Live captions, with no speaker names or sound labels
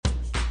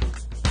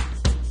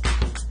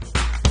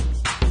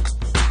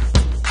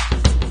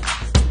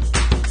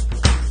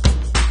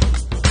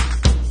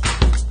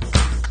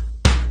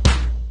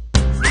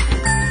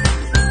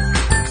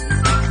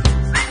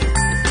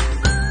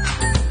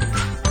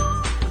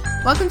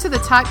Welcome to the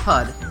Type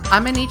Pod.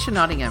 I'm Anitra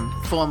Nottingham,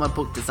 former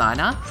book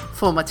designer,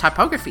 former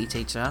typography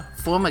teacher,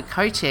 former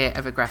co-chair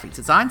of a graphic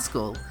design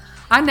school.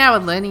 I'm now a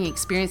learning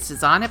experience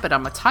designer, but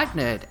I'm a type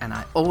nerd, and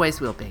I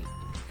always will be.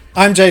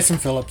 I'm Jason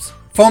Phillips,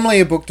 formerly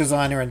a book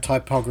designer and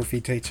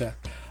typography teacher.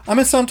 I'm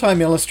a sometime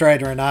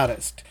illustrator and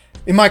artist.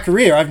 In my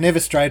career, I've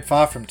never strayed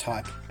far from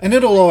type, and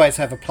it'll always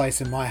have a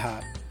place in my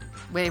heart.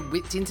 We're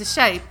whipped into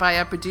shape by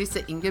our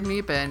producer Inga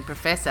Mewburn,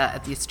 professor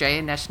at the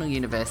Australian National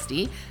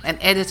University and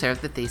editor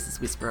of the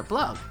Thesis Whisperer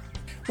blog.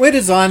 We're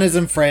designers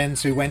and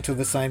friends who went to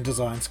the same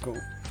design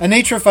school.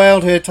 Anitra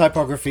failed her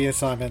typography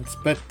assignments,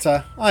 but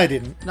I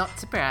didn't. Not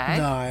to brag.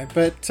 No,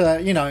 but,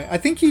 I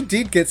think you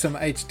did get some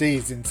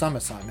HDs in some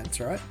assignments,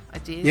 right? I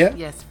did, Yep.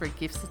 Yes, for a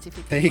gift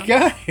certificate. There you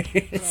go.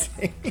 Yes.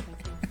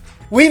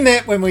 We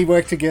met when we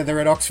worked together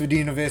at Oxford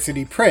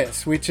University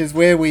Press, which is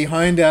where we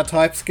honed our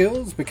type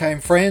skills, became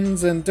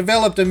friends, and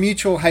developed a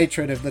mutual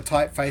hatred of the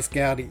typeface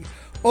Gaudi,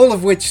 all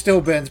of which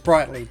still burns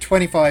brightly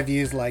 25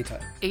 years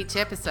later. Each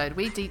episode,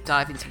 we deep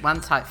dive into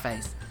one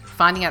typeface,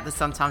 finding out the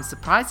sometimes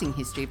surprising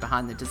history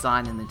behind the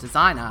design and the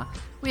designer.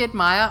 We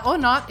admire, or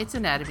not, its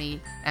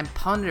anatomy and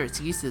ponder its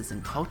uses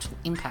and cultural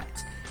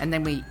impact. And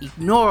then we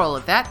ignore all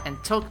of that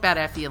and talk about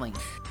our feelings.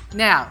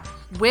 Now,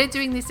 we're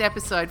doing this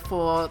episode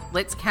for,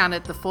 let's count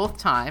it, the fourth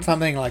time.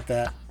 Something like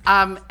that.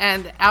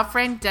 And our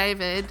friend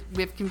David,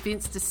 we've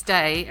convinced to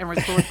stay and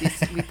record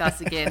this with us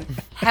again.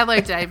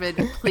 Hello, David.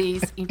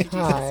 Please introduce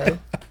yourself.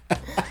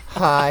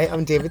 Hi,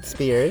 I'm David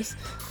Spears,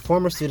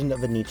 former student of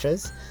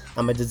Anitra's.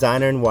 I'm a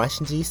designer in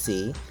Washington,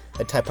 D.C.,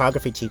 a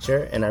typography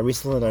teacher, and I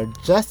recently learned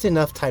just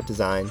enough type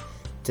design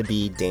to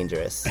be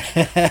dangerous.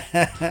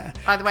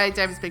 By the way,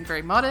 David's been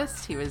very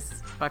modest. He was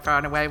by far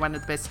and away one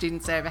of the best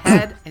students I ever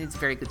had, and he's a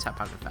very good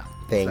typographer.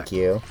 Thank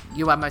you.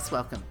 You are most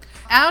welcome.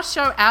 Our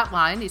show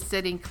outline is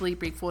set in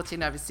Calibri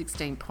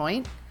 14/16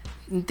 point.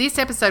 In this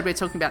episode, we're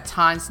talking about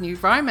Times New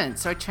Roman.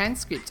 So a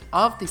transcript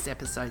of this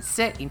episode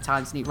set in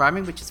Times New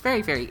Roman, which is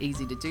very, very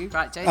easy to do,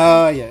 right, Jason?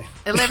 Oh, yeah.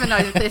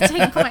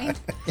 11/13 point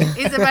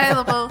is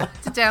available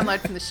to download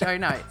from the show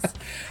notes.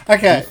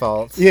 Okay.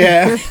 Default.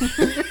 Yeah.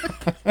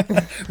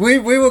 we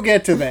will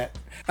get to that.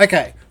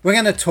 Okay, we're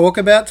going to talk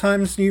about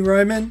Times New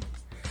Roman,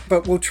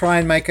 but we'll try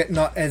and make it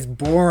not as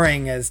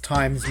boring as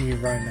Times New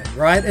Roman.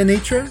 Right,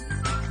 Anitra?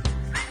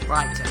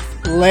 Right,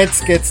 Jason.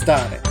 Let's get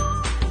started.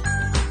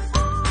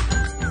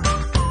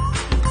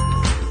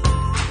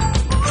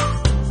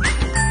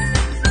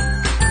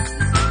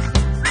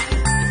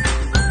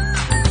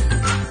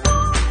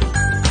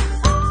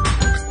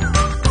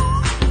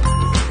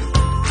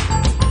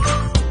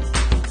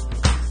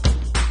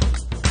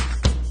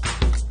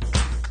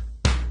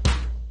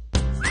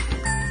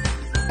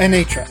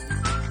 Anitra,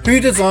 who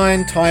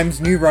designed Times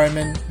New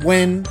Roman,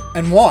 when,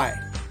 and why?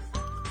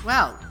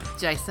 Well,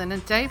 Jason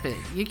and David,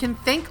 you can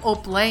thank or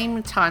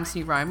blame Times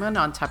New Roman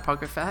on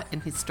typographer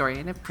and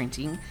historian of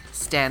printing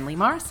Stanley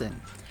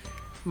Morrison.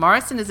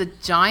 Morrison is a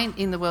giant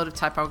in the world of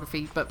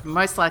typography, but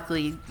most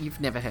likely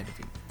you've never heard of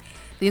him.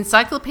 The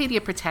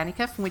Encyclopedia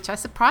Britannica, from which I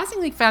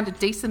surprisingly found a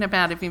decent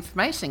amount of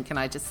information, can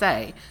I just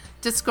say,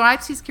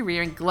 describes his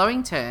career in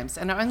glowing terms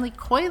and only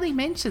coyly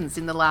mentions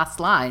in the last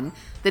line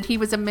that he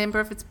was a member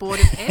of its board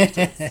of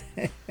editors.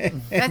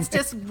 That's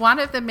just one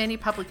of the many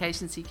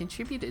publications he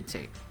contributed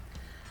to.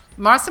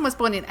 Morrison was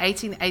born in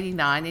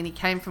 1889 and he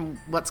came from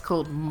what's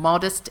called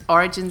modest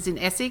origins in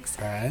Essex.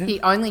 Right. He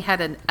only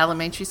had an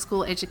elementary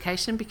school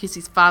education because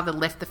his father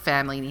left the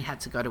family and he had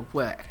to go to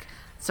work.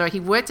 So he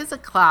worked as a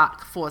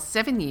clerk for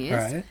 7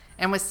 years. Right.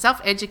 And was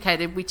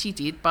self-educated, which he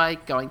did by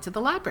going to the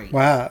library.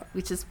 Wow.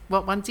 Which is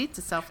what one did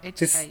to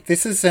self-educate.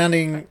 This is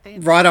sounding,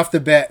 right off the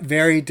bat,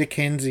 very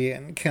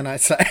Dickensian, can I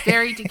say?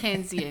 Very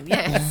Dickensian,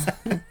 yes.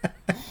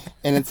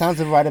 And it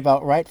sounds right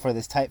about right for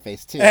this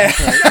typeface, too.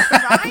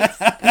 Right?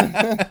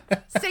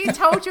 See, I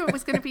told you it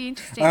was going to be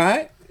interesting. All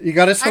right, you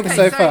got us Okay,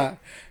 so far.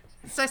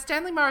 So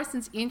Stanley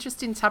Morrison's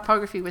interest in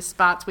typography was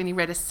sparked when he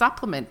read a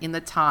supplement in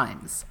the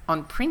Times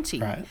on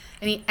printing. Right.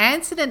 And he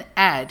answered an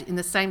ad in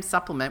the same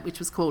supplement, which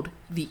was called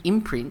The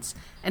Imprint,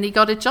 and he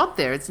got a job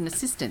there as an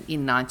assistant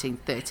in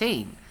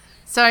 1913.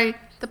 So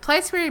the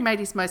place where he made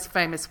his most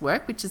famous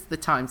work, which is the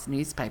Times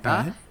newspaper,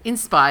 Right.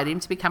 inspired him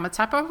to become a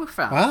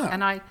typographer. Wow.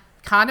 And I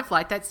kind of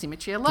like that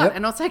symmetry a lot. Yep.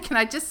 And also, can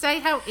I just say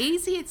how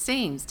easy it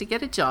seems to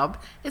get a job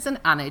as an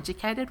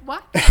uneducated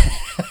white guy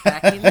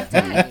back in the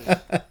day?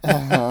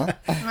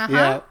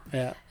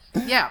 Yeah.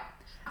 Yeah.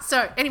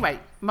 So anyway,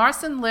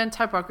 Morrison learned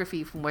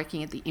typography from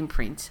working at the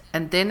Imprint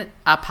and then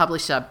our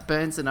publisher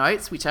Burns and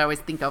Oates, which I always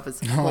think of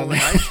as Hall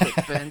and Oates,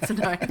 but Burns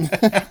and Oates,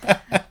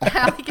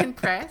 Halligan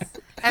Press,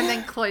 and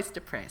then Cloister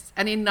Press.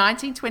 And in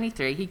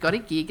 1923, he got a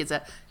gig as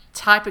a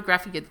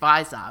typographic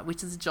advisor,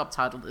 which is a job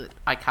title that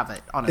I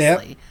covered,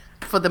 honestly,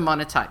 for the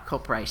Monotype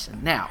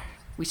Corporation. Now,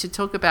 we should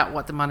talk about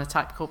what the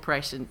Monotype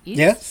Corporation is.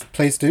 Yes,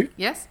 please do.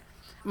 Yes.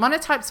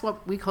 Monotype's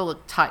what we call a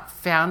type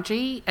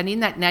foundry, and in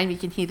that name you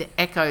can hear the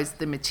echoes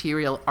the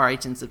material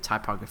origins of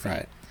typography.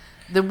 Right.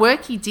 The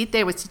work he did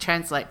there was to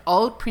translate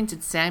old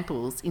printed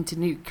samples into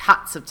new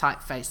cuts of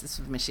typefaces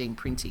for machine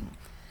printing.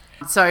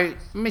 So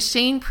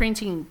machine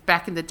printing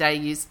back in the day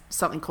used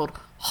something called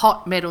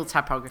hot metal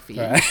typography.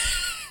 Right.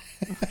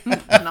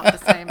 Not the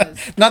same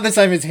as Not the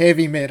same as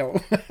heavy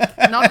metal.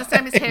 not the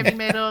same as heavy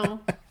metal,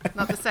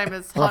 not the same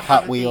as Or hot,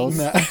 Hot other Wheels.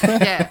 things.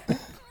 Yeah.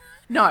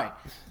 No.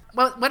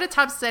 Well, what a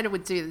typesetter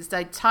would do is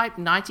they'd type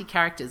 90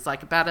 characters,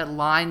 like about a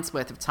line's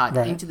worth of type,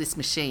 Right. into this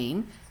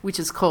machine, which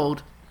is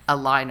called a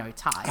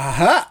linotype.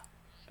 Aha!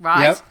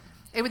 Right? Yep.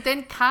 It would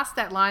then cast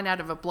that line out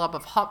of a blob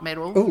of hot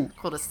metal Ooh.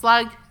 called a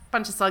slug. A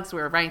bunch of slugs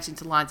were arranged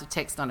into lines of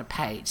text on a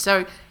page. So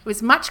it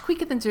was much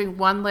quicker than doing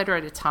one letter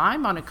at a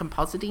time on a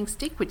compositing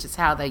stick, which is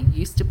how they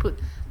used to put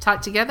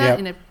type together Yep.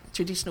 in a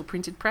traditional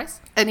printed press.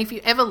 And if you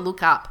ever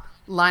look up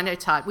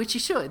linotype, which you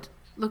should,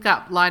 look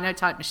up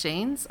linotype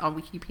machines on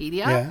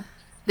Wikipedia. Yeah.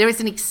 There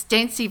is an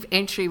extensive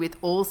entry with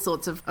all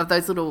sorts of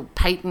those little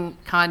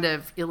patent kind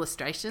of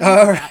illustrations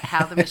Oh, about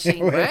how the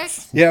machine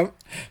works. Yep.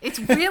 It's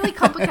really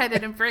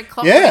complicated and very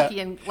clockworky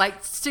and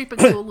like super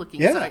cool looking.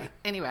 Yeah. So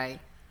anyway,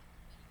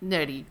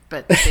 nerdy,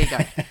 but there you go.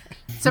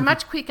 So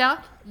much quicker.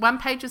 One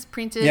page was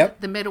printed. Yep.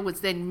 The metal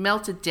was then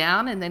melted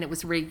down and then it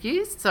was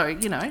reused. So,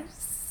 you know,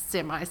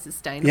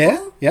 semi-sustainable.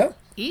 Yeah. Yep.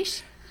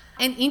 Ish.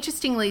 And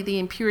interestingly, the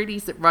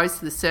impurities that rose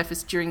to the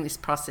surface during this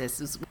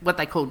process is what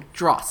they call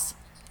dross,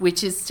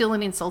 which is still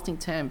an insulting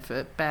term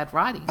for bad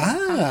writing.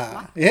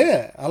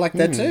 Yeah. I like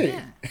that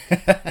too.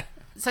 Yeah.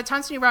 So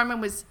Times New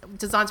Roman was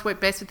designed to work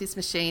best with this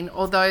machine,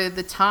 although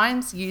the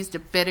Times used a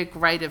better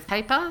grade of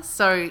paper,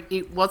 so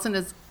it wasn't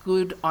as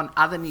good on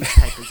other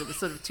newspapers. It was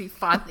sort of too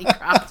finely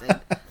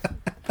crafted,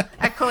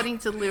 according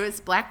to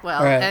Lewis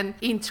Blackwell. Right. And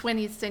in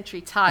 20th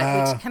Century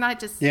Type, which can I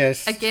just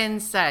yes.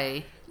 again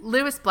say,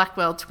 Lewis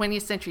Blackwell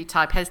 20th Century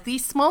Type has the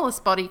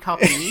smallest body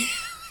copy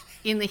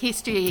in the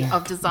history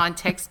of design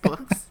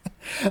textbooks.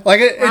 Like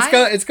it's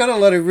Right? got a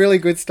lot of really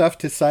good stuff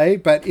to say,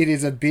 but it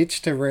is a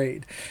bitch to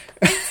read.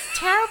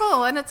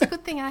 Terrible, and it's a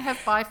good thing I have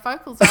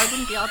bifocals. I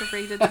wouldn't be able to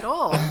read it at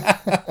all.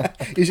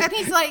 You should- And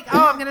he's like,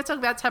 "Oh, I'm going to talk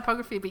about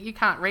typography, but you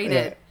can't read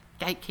it."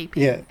 Gatekeeping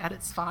Yeah. at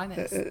its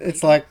finest.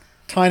 It's like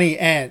tiny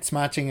ants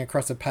marching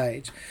across a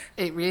page.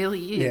 It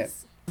really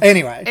is. Yeah.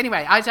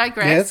 Anyway, I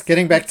digress. Yes,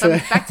 getting back So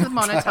to- back to the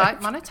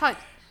monotype. Monotype,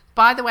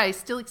 by the way,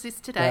 still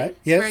exists today. Right, It's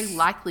yes. very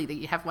likely that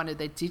you have one of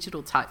their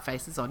digital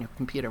typefaces on your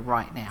computer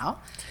right now.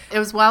 It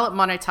was while at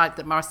Monotype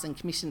that Morrison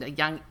commissioned a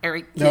young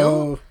Eric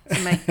Gill to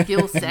make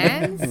Gill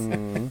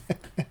Sans.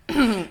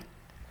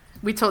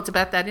 We talked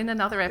about that in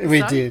another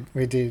episode.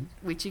 we did.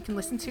 Which you can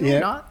listen to Yeah. or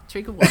not.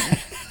 Trigger warning.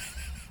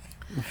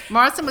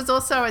 Morrison was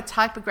also a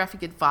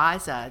typographic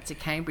advisor to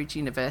Cambridge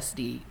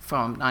University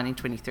from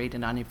 1923 to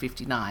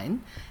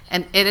 1959,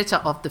 and editor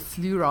of the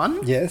Fleuron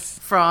Yes.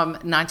 from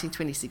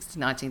 1926 to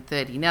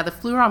 1930. Now, the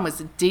Fleuron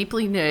was a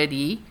deeply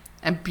nerdy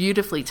and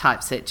beautifully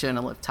typeset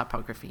journal of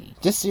typography.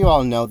 Just so you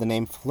all know, the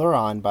name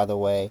Fleuron, by the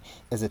way,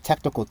 is a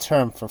technical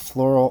term for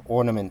floral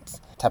ornaments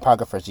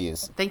typographers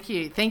use. Thank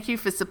you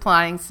for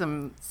supplying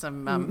some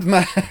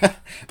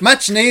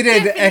Much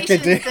needed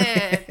definitions academic.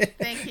 there.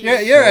 Thank you.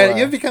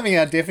 You're becoming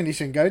our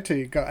definition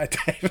go-to guy,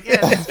 David. Yeah,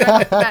 let's go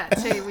with that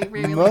too. We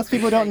really Most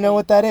people don't know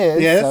what that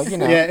is, Yes. so, you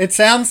know. Yeah, it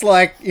sounds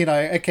like,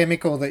 a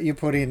chemical that you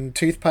put in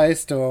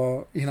toothpaste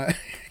or, Yeah,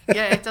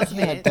 it does.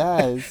 Yeah, it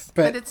does.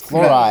 But it's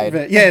Fluoride.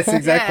 But yes,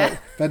 exactly. Yeah.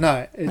 But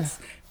no,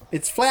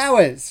 it's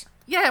flowers.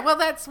 Yeah, well,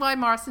 that's why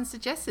Morrison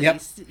suggested.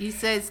 Yep. He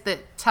says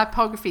that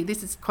typography,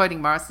 this is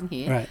quoting Morrison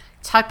here, Right.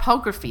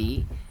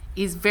 typography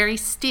is very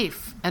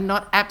stiff and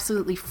not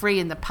absolutely free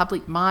in the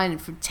public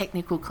mind from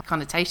technical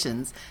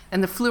connotations,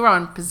 and the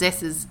Fleuron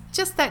possesses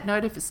just that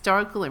note of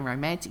historical and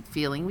romantic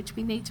feeling which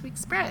we need to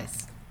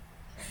express.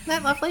 Isn't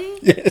that lovely?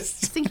 Yes.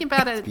 Just thinking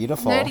about a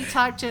beautiful. nerdy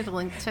type journal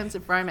in terms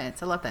of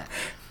romance. I love that.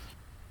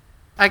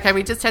 Okay,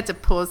 we just had to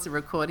pause the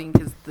recording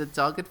because the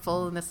dog had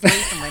fallen asleep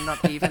and we're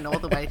not even all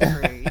the way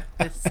through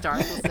the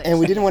historical section. And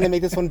we didn't want to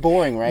make this one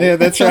boring, right? Yeah,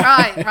 that's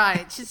right.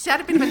 Right. She's had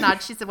a bit of a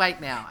nudge. She's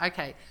awake now.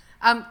 Okay.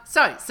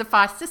 So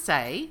suffice to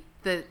say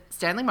that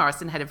Stanley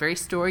Morrison had a very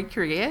storied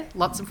career,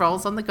 lots of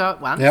roles on the go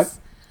at once. Yep.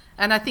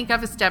 And I think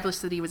I've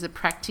established that he was a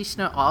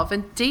practitioner of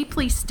and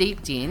deeply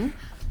steeped in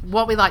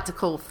what we like to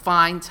call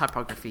fine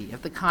typography,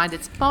 of the kind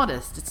it's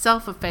modest, it's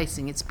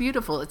self-effacing, it's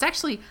beautiful. It's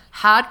actually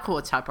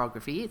hardcore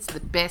typography. It's the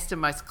best and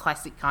most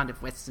classic kind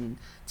of Western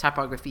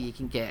typography you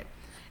can get.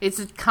 It's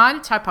the kind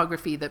of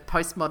typography that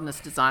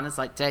postmodernist designers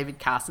like David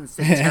Carson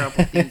said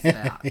terrible things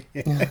about.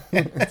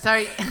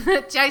 So,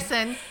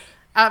 Jason,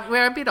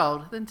 we're a bit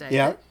older than David.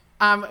 Yeah.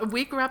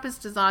 We grew up as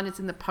designers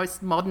in the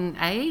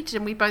postmodern age,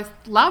 and we both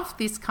love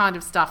this kind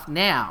of stuff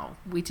now.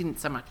 We didn't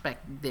so much back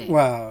then.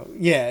 Well,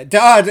 yeah.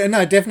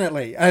 No,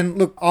 definitely. And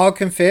look, I'll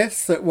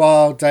confess that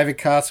while David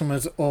Carson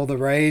was all the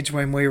rage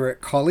when we were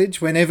at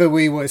college, whenever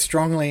we were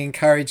strongly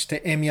encouraged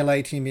to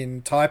emulate him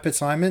in type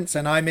assignments,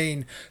 and I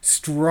mean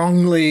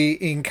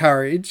strongly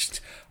encouraged,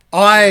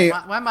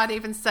 One might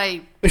even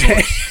say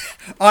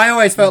I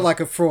always felt like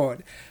a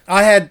fraud.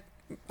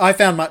 I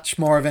found much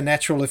more of a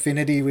natural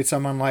affinity with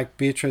someone like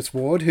Beatrice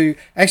Ward, who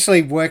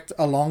actually worked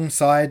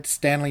alongside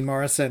Stanley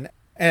Morrison.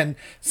 And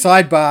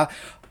sidebar,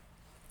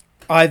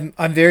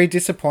 I'm very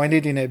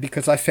disappointed in her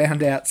because I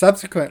found out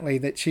subsequently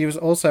that she was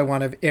also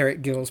one of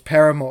Eric Gill's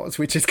paramours,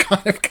 which is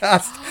kind of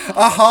cast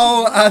a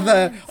whole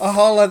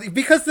other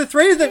because the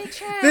three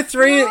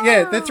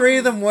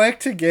of them work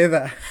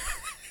together.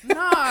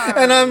 No.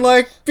 And I'm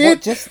like,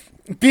 Beatrice,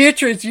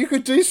 you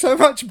could do so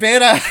much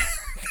better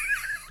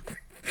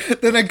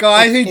than a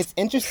guy who... It's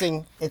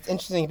interesting. It's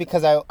interesting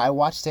because I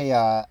watched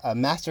a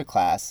master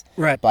class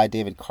by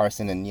David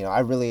Carson, and I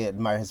really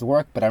admire his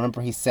work. But I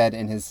remember he said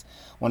in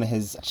one of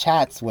his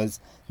chats was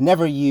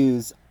never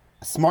use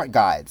smart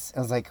guides. I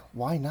was like,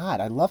 why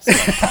not? I love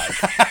smart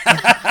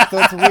guides. So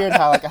it's weird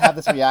how I have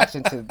this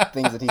reaction to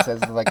things that he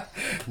says. It's like,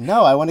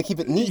 no, I want to keep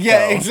it neat.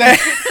 Yeah, though.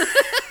 exactly.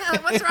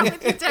 What's wrong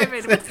with you,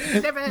 David?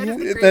 Never heard of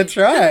the grid. That's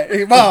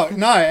right. Well,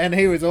 no, and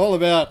he was all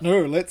about,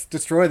 no, let's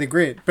destroy the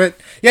grid. But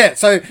yeah,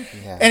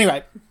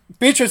 anyway,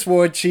 Beatrice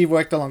Ward, she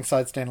worked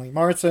alongside Stanley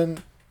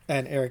Morrison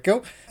and Eric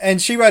Gill,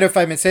 and she wrote a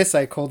famous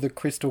essay called The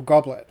Crystal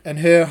Goblet, and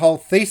her whole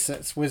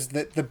thesis was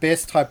that the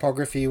best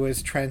typography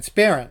was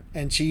transparent,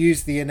 and she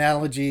used the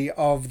analogy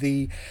of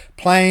the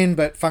plain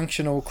but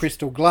functional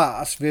crystal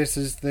glass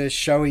versus the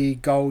showy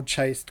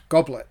gold-chased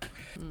goblet.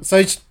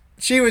 So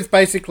she was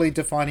basically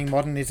defining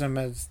modernism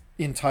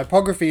in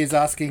typography as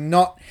asking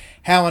not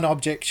how an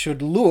object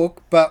should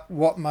look, but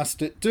what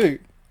must it do,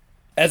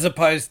 as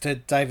opposed to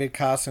David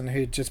Carson,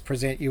 who'd just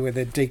present you with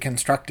a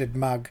deconstructed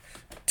mug.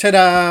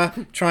 Ta-da!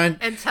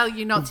 And tell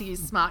you not to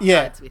use smart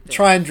cards with it.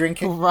 Try and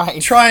drink it. Right.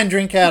 Try and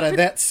drink out of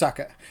that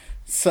sucker.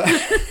 So,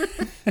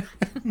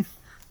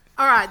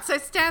 all right. So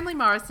Stanley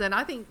Morrison,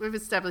 I think we've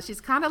established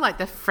he's kind of like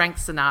the Frank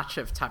Sinatra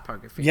of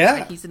typography. Yeah.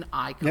 Right? He's an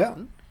icon. Yeah.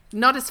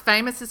 Not as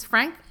famous as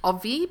Frank,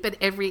 obvi, but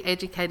every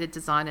educated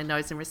designer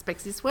knows and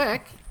respects his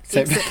work,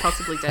 except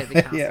possibly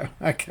David Carson. Yeah.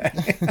 Okay.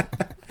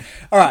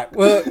 All right.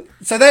 Well,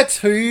 so that's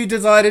who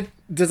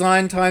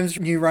designed Times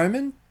New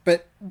Roman,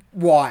 but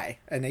why,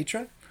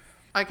 Anitra?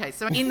 Okay,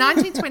 so in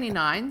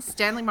 1929,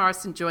 Stanley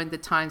Morrison joined the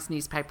Times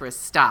newspaper as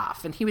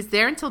staff, and he was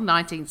there until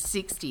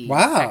 1960,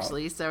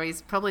 actually. So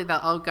he's probably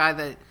the old guy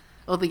that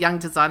all the young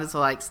designers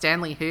were like,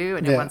 Stanley who?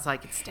 And everyone's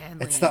like, it's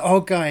Stanley. It's the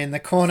old guy in the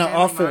corner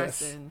Stanley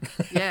office. Morrison.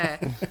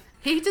 Yeah.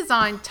 He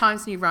designed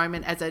Times New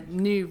Roman as a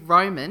New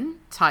Roman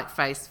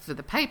typeface for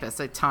the paper,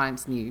 so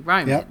Times New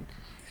Roman. Yep.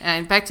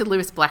 And back to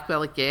Lewis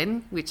Blackwell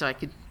again, which I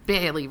could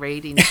barely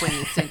read in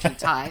 20th century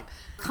type,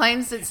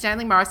 claims that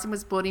Stanley Morrison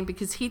was brought in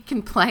because he'd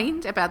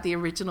complained about the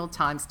original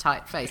Times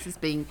typeface as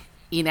being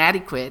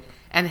inadequate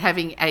and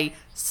having a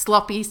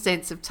sloppy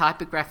sense of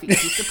typographic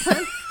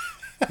discipline.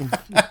 And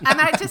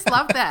I just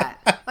love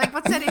that. Like,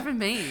 what's that even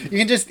mean? You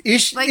can just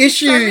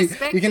issue.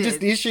 So You can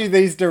just issue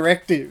these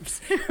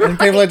directives, and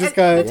people are just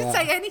going. Just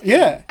say anything.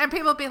 Yeah. And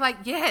people will be like,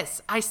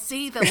 "Yes, I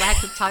see the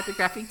lack of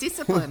typographic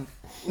discipline.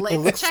 Let's It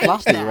looks change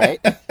sloppy, that."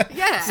 right?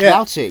 Yeah.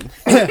 Slouching.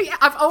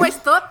 I've always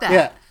thought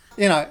that.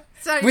 Yeah.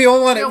 So we would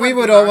all want to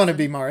Morrison.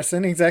 be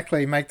Morrison.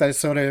 Exactly. Make those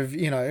sort of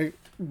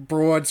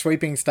broad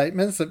sweeping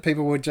statements that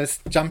people would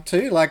just jump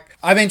to. Like,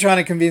 I've been trying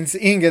to convince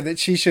Inga that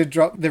she should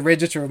drop the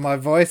register of my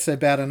voice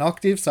about an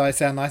octave so I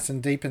sound nice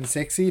and deep and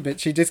sexy, but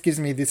she just gives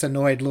me this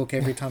annoyed look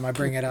every time I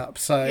bring it up.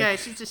 So Yeah,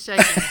 she's just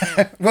shaking her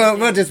head.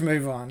 we'll just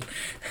move on.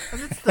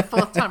 It's the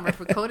fourth time we've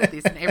recorded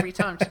this, and every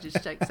time she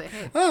just shakes her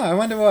head. Oh, I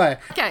wonder why.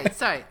 Okay,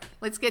 so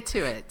let's get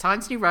to it.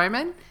 Times New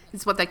Roman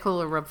is what they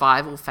call a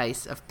revival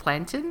face of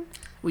Plantin,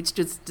 which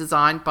was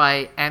designed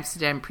by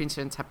Amsterdam printer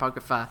and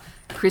typographer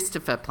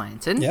Christopher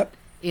Plantin. Yep.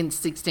 In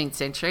 16th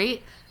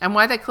century. And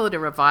why they call it a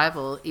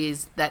revival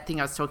is that thing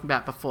I was talking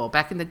about before.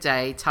 Back in the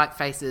day,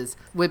 typefaces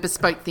were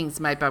bespoke things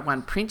made by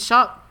one print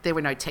shop. There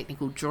were no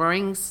technical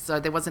drawings, so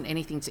there wasn't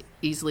anything to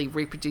easily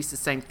reproduce the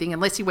same thing.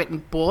 Unless you went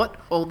and bought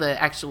all the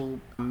actual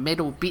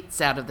metal bits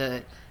out of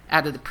the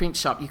print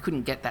shop, you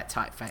couldn't get that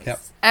typeface. Yep.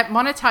 At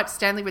Monotype,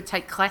 Stanley would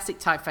take classic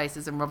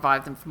typefaces and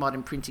revive them for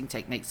modern printing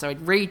techniques. So he'd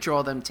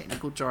redraw them,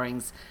 technical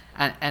drawings,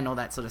 and all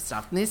that sort of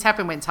stuff. And this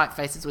happened when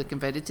typefaces were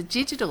converted to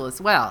digital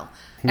as well.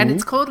 Mm-hmm. And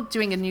it's called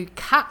doing a new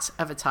cut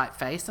of a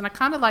typeface. And I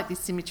kind of like this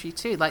symmetry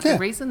too. Like the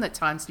reason that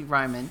Times New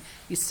Roman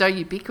is so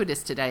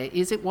ubiquitous today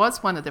is it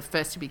was one of the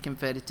first to be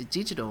converted to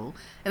digital,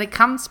 and it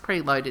comes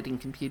preloaded in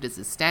computers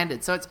as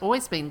standard. So it's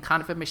always been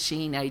kind of a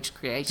machine-age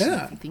creation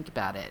if you think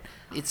about it.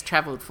 It's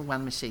travelled from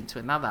one machine to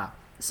another.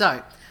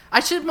 So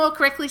I should more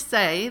correctly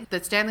say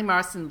that Stanley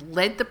Morrison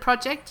led the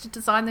project to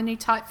design the new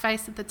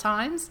typeface at the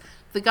Times.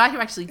 The guy who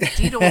actually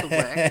did all the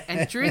work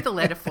and drew the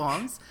letter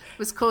forms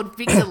was called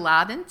Victor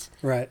Lardent.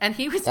 Right. And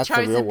he was That's the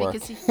chosen real work.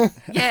 because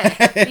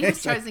he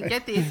was chosen,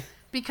 get this,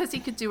 because he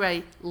could do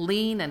a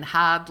lean and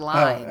hard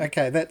line. Oh,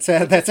 okay. That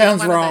sounds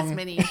one wrong. Of those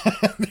many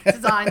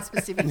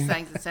design-specific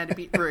sayings that sound a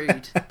bit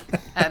rude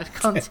out of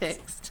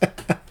context.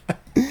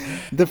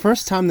 The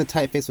first time the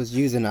typeface was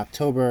used in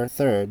October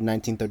 3rd,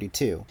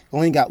 1932.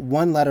 Only got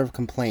one letter of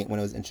complaint when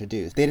it was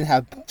introduced. They didn't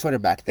have Twitter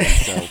back then,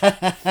 so...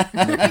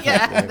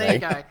 Yeah, there you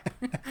go.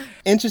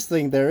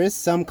 Interesting, there is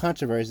some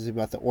controversy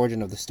about the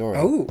origin of the story.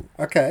 Oh,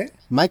 okay.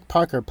 Mike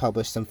Parker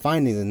published some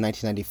findings in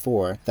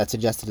 1994 that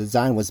suggest the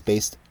design was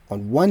based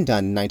on one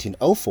done in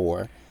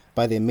 1904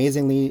 by the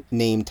amazingly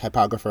named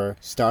typographer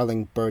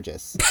Starling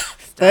Burgess.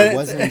 It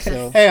wasn't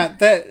until... Hang on,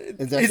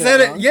 is that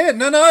it? Yeah,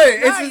 no.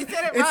 You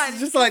said it right. It's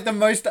just like the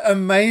most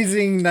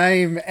amazing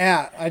name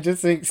out. I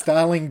just think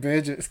Starling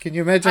Burgess. Can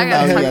you imagine I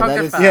got that?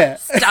 typographer. Yeah.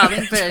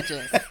 Starling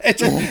Burgess. I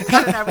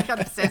don't know, we got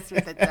obsessed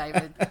with it,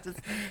 David.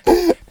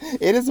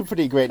 It is a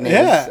pretty great name.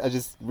 Yeah. I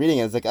just reading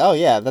it, it's like, oh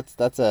yeah,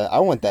 that's a... I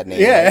want that name.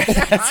 Yeah,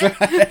 Right? that's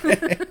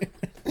right.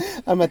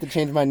 I'm about to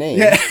change my name.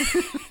 Yeah.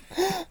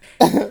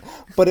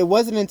 But it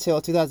wasn't until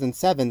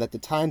 2007 that the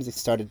Times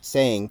started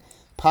saying,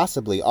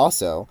 possibly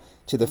also,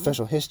 to the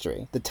official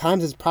history. The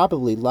Times is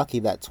probably lucky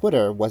that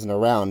Twitter wasn't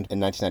around in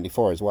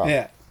 1994 as well.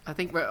 Yeah. I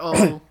think we're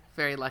all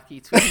very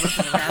lucky Twitter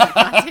wasn't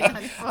around in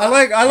 1994.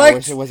 I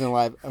wish it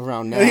wasn't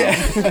around now.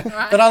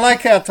 Yeah. But I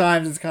like how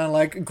Times is kind of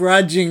like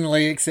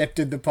grudgingly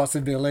accepted the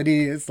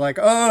possibility. It's like,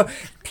 oh,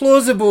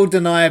 plausible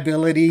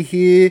deniability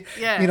here.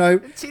 Yeah. You know,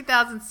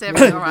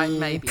 2007, all right,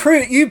 maybe.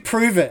 you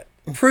prove it.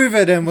 Prove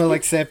it and we'll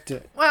accept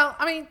it. Well,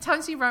 I mean,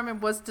 Times New Roman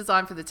was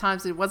designed for the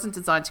Times. It wasn't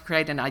designed to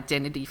create an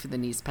identity for the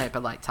newspaper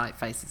like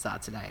typefaces are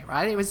today,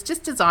 right? It was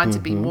just designed to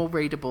be more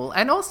readable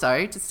and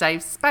also to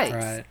save space.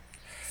 Right.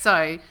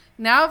 So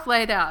now I've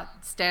laid out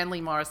Stanley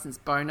Morrison's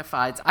bona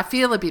fides. I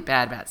feel a bit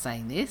bad about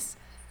saying this,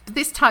 but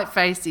this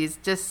typeface is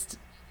just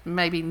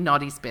maybe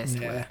not his best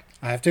work.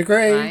 I have to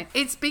agree. Right?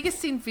 Its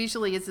biggest sin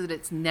visually is that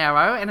it's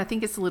narrow, and I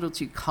think it's a little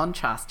too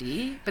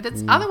contrasty, but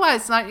it's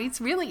otherwise, like,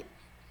 it's really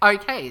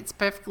okay, it's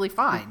perfectly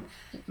fine.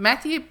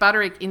 Matthew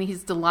Butterick, in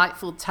his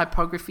delightful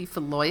Typography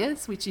for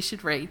Lawyers, which you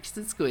should read because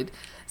it's good,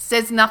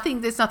 says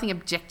there's nothing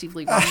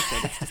objectively wrong with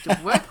it. It's just a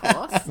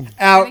workhorse.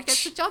 Ouch. And it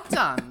gets the job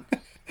done.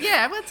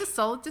 Yeah, well, it's a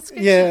solid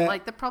description. Yeah.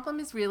 Like, the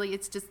problem is really,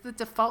 it's just the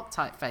default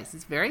typeface.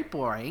 It's very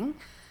boring.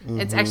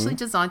 It's actually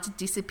designed to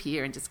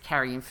disappear and just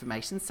carry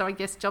information. So I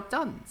guess job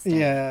done.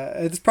 Yeah,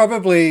 it's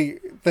probably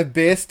the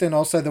best and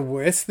also the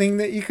worst thing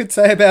that you could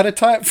say about a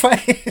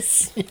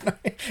typeface. You know,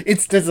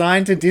 it's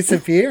designed to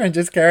disappear and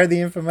just carry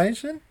the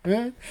information.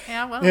 Yeah,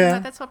 Yeah, Yeah.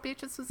 that's what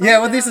Beatrice was on yeah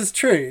well, about. this is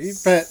true,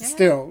 but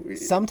still.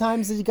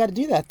 Sometimes you got to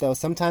do that, though.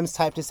 Sometimes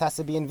type just has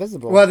to be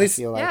invisible. Well, I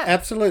feel like. Yeah.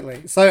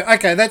 Absolutely. So,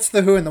 okay, that's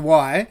the who and the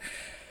why.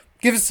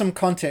 Give us some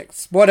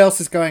context. What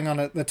else is going on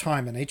at the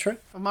time, Anitra?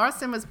 Well,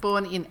 Morrison was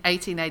born in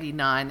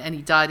 1889 and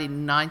he died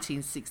in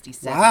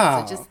 1967.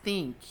 Wow. So just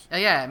think,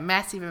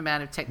 massive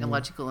amount of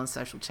technological and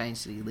social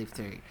change that he lived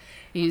through.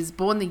 He was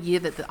born the year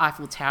that the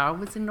Eiffel Tower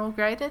was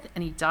inaugurated,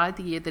 and he died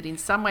the year that in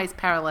some ways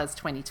parallels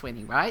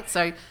 2020, right?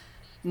 So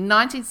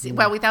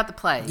without the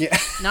plague. Yeah.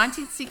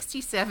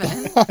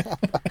 1967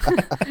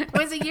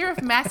 was a year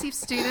of massive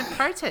student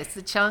protests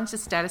that challenged the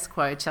status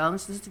quo,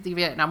 challenged the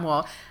Vietnam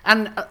War.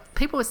 And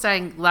people were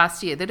saying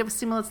last year that it was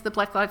similar to the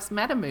Black Lives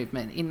Matter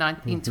movement in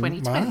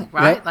 2020, Wow.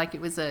 right? Yep. Like it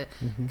was a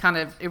kind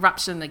of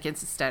eruption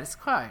against the status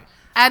quo.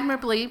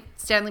 Admirably,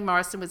 Stanley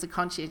Morrison was a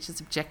conscientious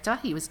objector.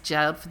 He was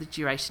jailed for the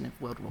duration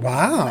of World War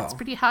I. Wow. That's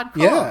pretty hardcore.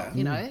 Yeah.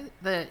 You know,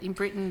 in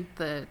Britain,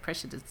 the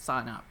pressure to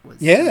sign up was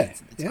Yeah,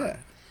 immense at the time. yeah.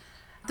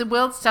 The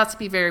world starts to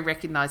be very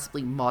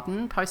recognisably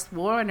modern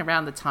post-war, and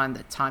around the time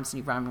that Times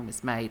New Roman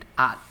was made,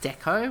 Art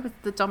Deco was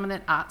the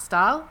dominant art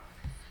style.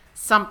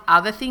 Some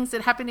other things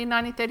that happened in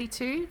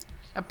 1932,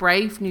 A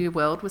Brave New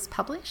World was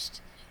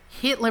published.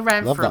 Hitler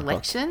ran Love for that book.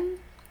 election,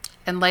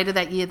 and later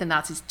that year the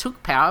Nazis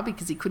took power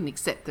because he couldn't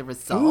accept the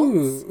results.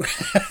 Ooh.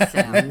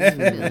 Sounds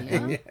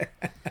familiar.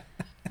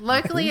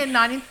 Locally in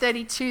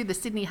 1932, the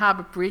Sydney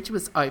Harbour Bridge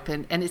was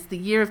opened, and it's the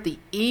year of the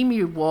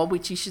Emu War,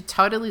 which you should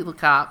totally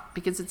look up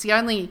because it's the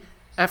only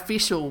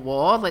official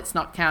war. Let's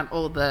not count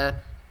all the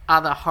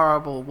other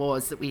horrible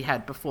wars that we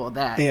had before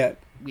that. Yeah.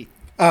 With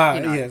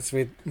Yes,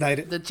 we made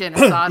it. the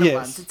genocidal Yes.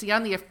 ones. It's the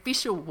only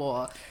official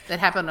war that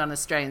happened on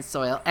Australian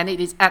soil, and it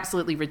is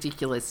absolutely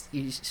ridiculous.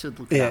 You should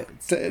look it Yeah. up.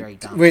 It's very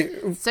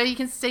dumb. So you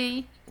can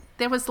see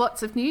there was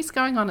lots of news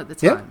going on at the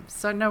Yep. time.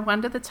 So no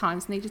wonder the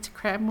Times needed to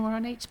cram more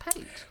on each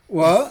page.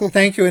 Well,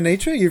 thank you,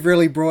 Anitra. You've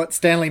really brought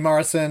Stanley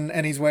Morrison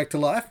and his work to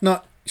life.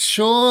 Not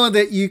sure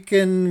that you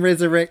can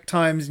resurrect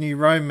Times New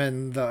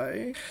Roman,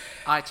 though.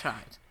 I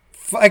tried.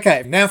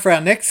 Okay, now for our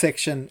next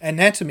section,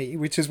 anatomy,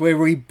 which is where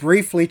we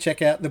briefly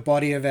check out the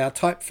body of our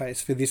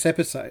typeface for this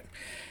episode.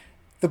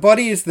 The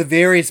body is the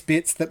various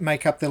bits that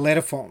make up the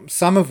letter form,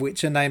 some of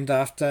which are named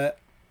after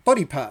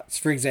body parts.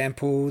 For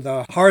example,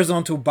 the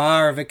horizontal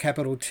bar of a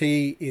capital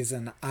T is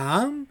an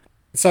arm.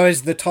 So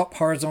is the top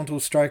horizontal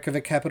stroke of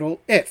a capital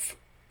F.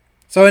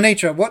 So,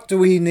 Anitra, what do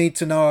we need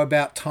to know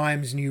about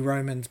Times New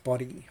Roman's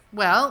body?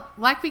 Well,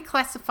 like we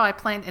classify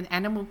plant and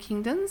animal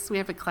kingdoms, we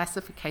have a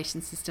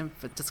classification system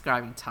for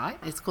describing type.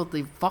 It's called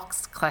the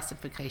Vox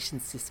classification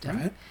system.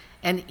 Right.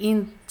 And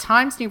in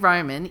Times New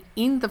Roman,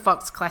 in the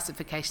Vox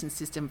classification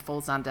system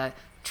falls under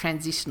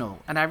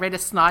transitional. And I read a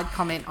snide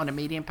comment on a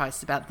Medium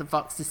post about the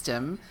Vox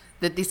system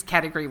that this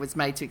category was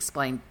made to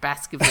explain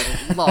Baskerville.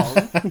 Lol.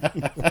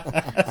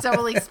 So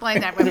we'll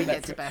explain that when we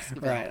get to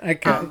Baskerville. Right,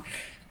 okay.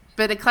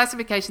 But a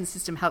classification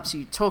system helps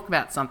you talk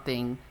about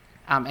something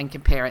and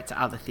compare it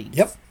to other things.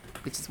 Yep.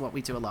 Which is what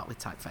we do a lot with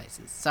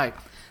typefaces. So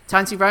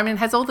Times New Roman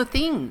has all the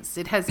things.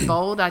 It has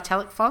bold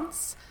italic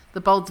fonts,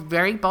 The bold's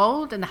very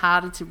bold and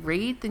harder to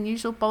read than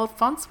usual bold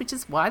fonts, which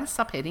is why the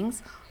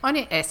subheadings on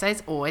your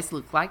essays always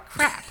look like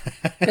crap.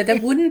 But there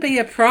wouldn't be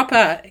a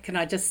proper, can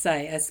I just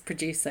say, as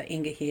producer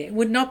Inga here, it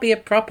would not be a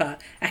proper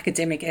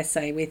academic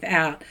essay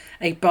without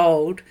a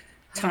bold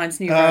Times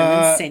New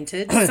Roman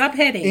centred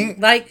subheading.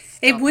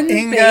 It wouldn't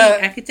Inga, be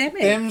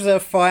academic. Them's are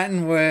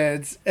fighting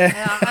words.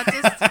 I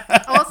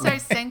just also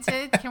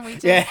centred. Can we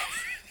just? Yeah.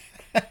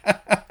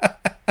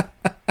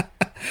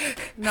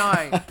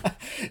 No.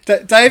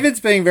 David's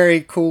being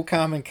very cool,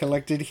 calm, and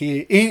collected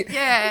here.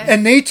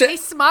 Anitra,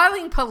 he's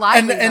smiling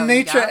politely.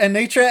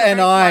 Anitra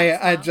and I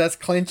are just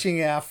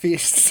clenching our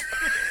fists.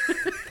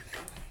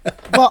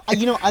 Well,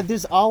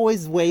 there's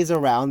always ways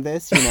around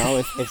this,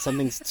 if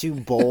something's too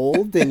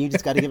bold, then you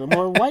just got to give it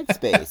more white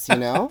space,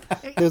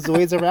 There's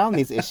ways around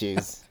these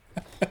issues.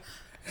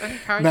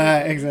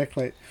 No,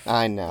 exactly.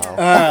 I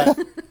know.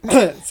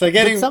 But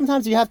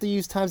sometimes you have to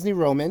use Times New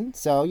Roman,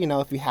 so,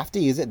 if you have to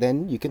use it,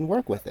 then you can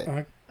work with it.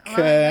 Okay.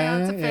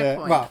 That's a fair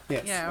point. Well,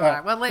 yes. Yeah, all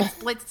right. Well,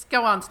 let's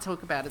go on to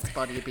talk about its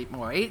body a bit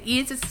more. It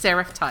is a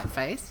serif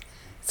typeface.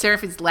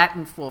 Serif is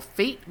Latin for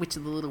feet, which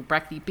are the little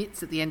brackety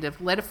bits at the end of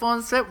letter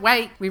forms. But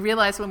wait, we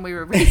realised when we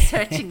were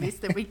researching this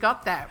that we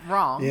got that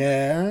wrong.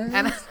 Yeah.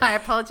 And I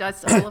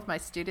apologise to all of my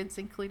students,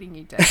 including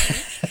you, David,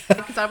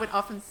 because I would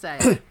often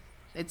say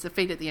it's the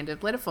feet at the end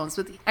of letter forms,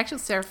 but the actual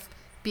serif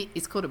bit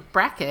is called a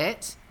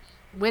bracket.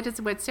 Where does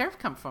the word serif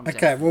come from, Jeff?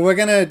 Okay, well, we're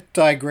going to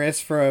digress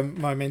for a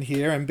moment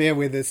here, and bear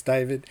with us,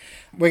 David.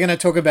 We're going to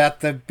talk about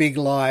the big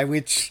lie,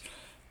 which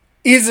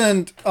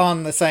isn't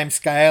on the same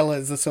scale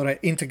as the sort of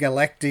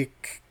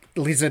intergalactic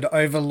lizard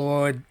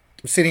overlord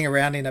sitting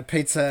around in a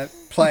pizza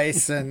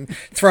place and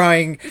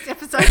throwing this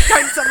episode's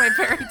going somewhere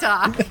very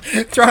dark.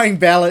 Throwing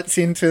ballots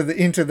into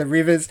the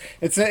rivers.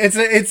 It's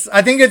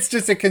I think it's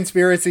just a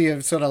conspiracy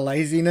of sort of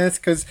laziness,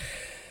 because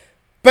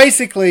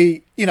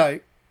basically,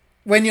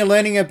 when you're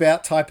learning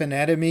about type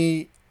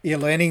anatomy, you're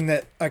learning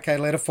that, okay,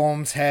 letter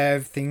forms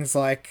have things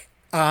like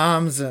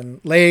arms and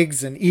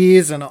legs and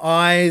ears and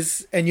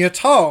eyes, and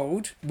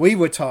we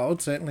were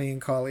told, certainly in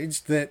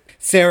college, that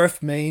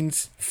serif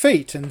means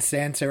feet and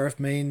sans serif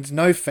means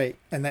no feet,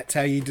 and that's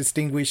how you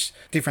distinguish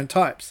different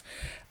types.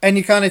 And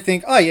you kind of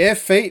think, oh yeah,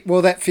 feet,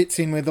 well, that fits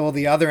in with all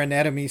the other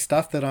anatomy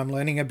stuff that I'm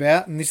learning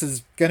about, and this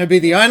is going to be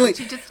the only... But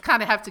you just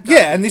kind of have to go.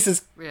 Yeah, and this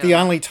is the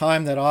only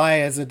time that I,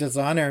 as a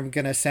designer, am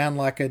going to sound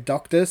like a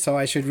doctor, so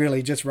I should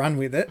really just run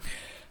with it.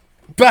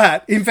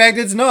 But, in fact,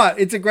 it's not.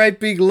 It's a great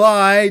big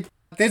lie.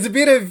 There's a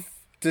bit of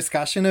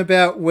discussion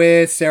about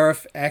where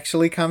serif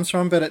actually comes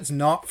from, but it's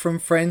not from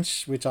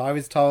French, which I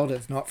was told.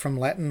 It's not from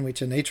Latin,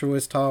 which Anitra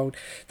was told.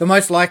 The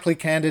most likely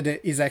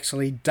candidate is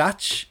actually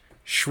Dutch,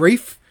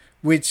 schreef,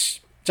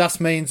 which just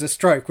means a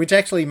stroke, which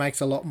actually makes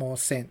a lot more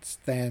sense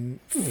than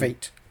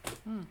feet.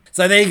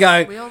 So there you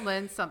go. We all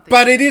learned something.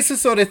 But it is the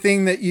sort of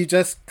thing that you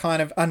just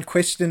kind of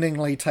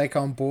unquestioningly take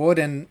on board,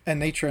 and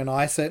Anitra and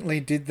I certainly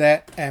did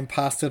that and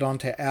passed it on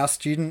to our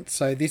students.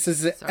 So this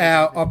is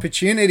our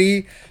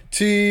opportunity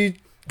to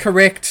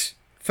correct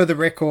for the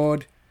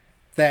record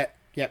that,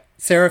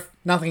 serif,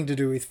 nothing to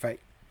do with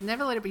feet.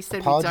 Never let it be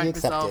said Apology we don't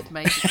accepted. resolve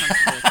major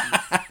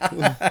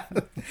controversies.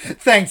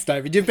 Thanks,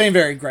 David. You've been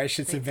very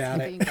gracious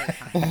about it.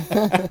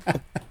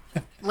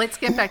 Let's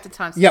get back to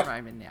Times New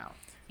Roman now.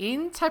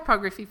 In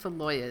Typography for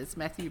Lawyers,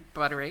 Matthew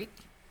Butterick,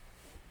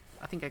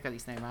 I think I got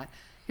his name right,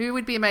 who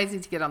would be amazing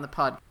to get on the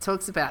pod,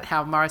 talks about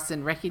how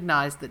Morrison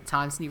recognised that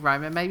Times New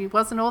Roman maybe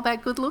wasn't all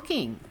that good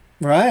looking.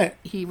 Right.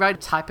 He wrote a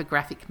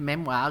typographic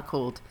memoir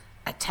called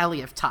A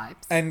Tally of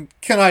Types. And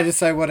can I just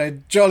say what a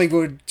jolly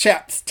good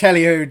chaps,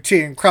 tally-ho,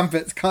 tea and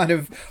crumpets kind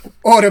of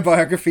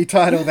autobiography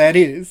title that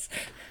is.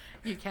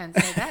 You can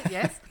say that,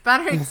 yes.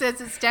 Butterick says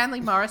that Stanley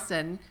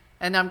Morrison,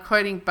 and I'm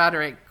quoting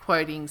Butterick,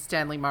 quoting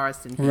Stanley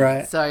Morrison here.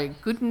 Right. So,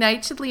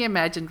 good-naturedly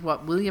imagined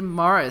what William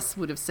Morris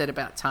would have said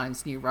about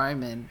Times New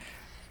Roman.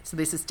 So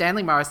this is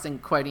Stanley Morrison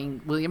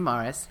quoting William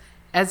Morris.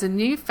 As a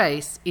new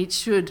face, it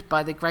should,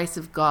 by the grace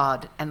of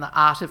God and the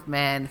art of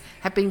man,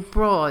 have been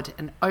broad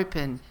and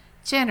open,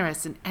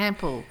 generous and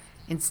ample.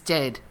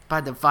 Instead,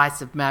 by the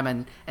vice of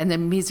mammon and the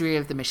misery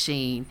of the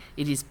machine,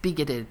 it is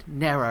bigoted,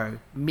 narrow,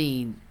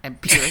 mean and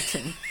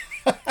Puritan.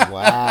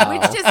 Wow.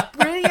 Which just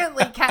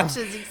brilliantly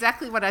captures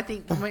exactly what I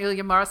think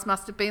William Morris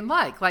must have been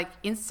like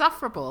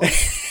insufferable,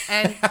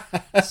 and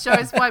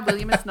shows why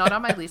William is not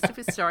on my list of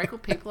historical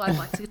people I'd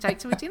like to take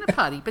to a dinner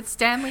party. But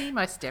Stanley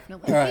most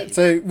definitely All right, is.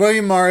 so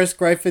William Morris,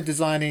 great for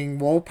designing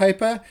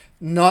wallpaper,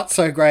 not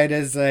so great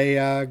as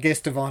a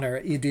guest of honour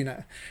at your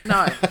dinner.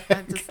 No,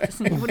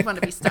 you wouldn't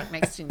want to be stuck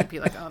next to him and be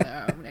like, oh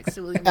no, I'm next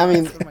to William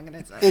Morris, what am I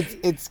going to say?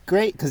 It's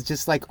great because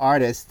just like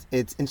artists,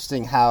 it's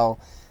interesting how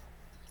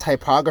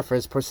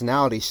typographers'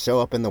 personalities show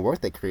up in the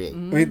work they create.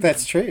 Well,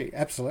 that's true,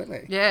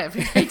 absolutely. Yeah,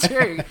 very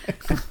true.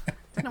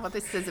 Don't know what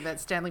this says about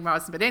Stanley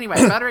Morrison, but anyway,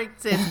 Butterick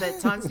says that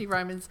Times New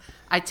Roman's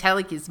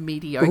italic is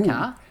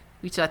mediocre,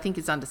 which I think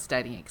is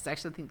understating it, because I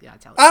actually think the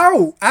italic.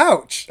 Oh,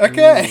 ouch!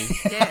 Okay.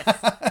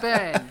 Yes,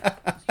 burn.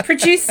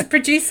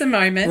 Producer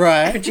moment.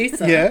 Right.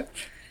 Producer. Yeah.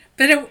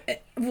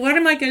 But what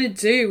am I going to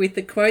do with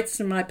the quotes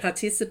from my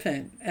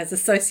participant as a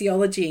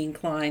sociology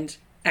inclined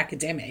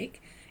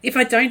academic if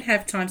I don't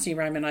have Times New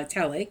Roman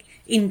italic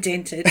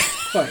indented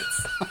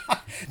quotes?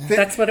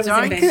 That's what it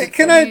was invented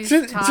Can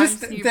for. I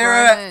just there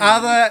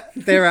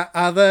are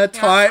other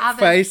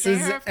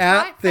typefaces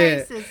out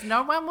there.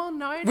 No one will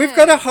notice. We've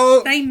got a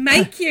whole. They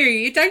make you.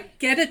 You don't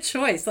get a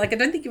choice. Like, I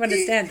don't think you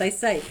understand. They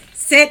say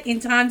set in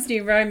Times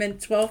New Roman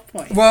 12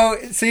 points. Well,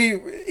 see,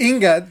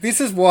 Inga,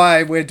 this is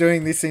why we're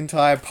doing this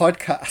entire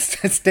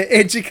podcast. It's to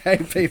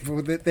educate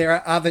people that there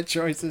are other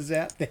choices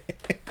out there.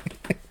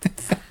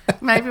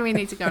 Maybe we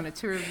need to go on a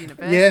tour of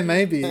university. Yeah,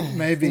 maybe.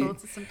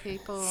 Talk to some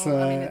people. So,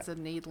 I mean, it's a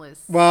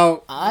needless.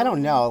 Well, I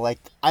don't know. Like,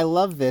 I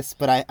love this,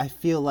 but I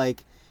feel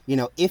like,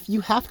 if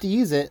you have to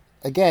use it,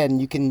 again,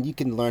 you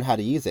can learn how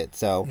to use it.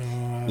 So,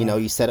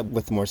 you set up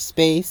with more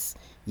space.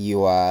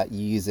 You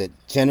use it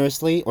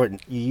generously, or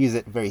you use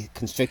it very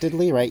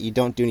constrictedly, right? You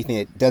don't do anything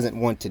it doesn't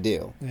want to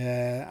do.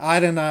 yeah, I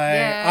don't know.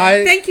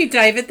 Yeah. Thank you,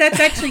 David. That's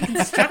actually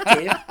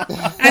constructive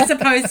as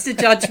opposed to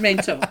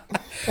judgmental.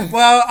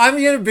 Well,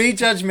 I'm going to be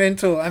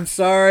judgmental. I'm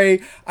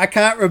sorry. I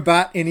can't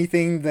rebut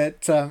anything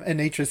that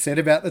Anitra said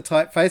about the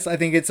typeface. I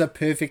think it's a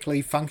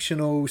perfectly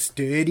functional,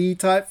 sturdy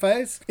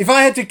typeface. If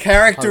I had to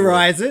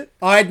characterize it,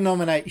 I'd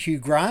nominate Hugh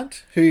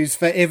Grant, who's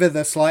forever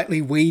the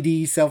slightly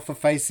weedy,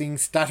 self-effacing,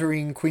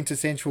 stuttering,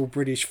 quintessential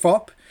British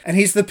fop. And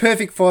he's the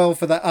perfect foil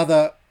for the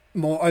other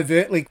more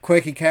overtly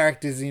quirky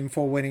characters in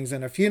Four Weddings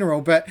and a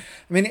Funeral. But, I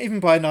mean, even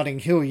by Notting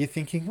Hill, you're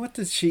thinking, what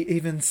does she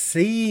even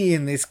see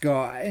in this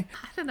guy?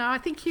 I don't know. I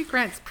think Hugh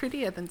Grant's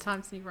prettier than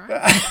Times New Roman.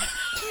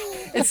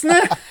 It's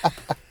not...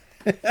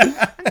 I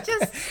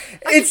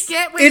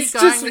get where you're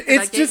going with it.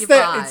 I get your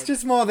vibe. It's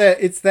just more that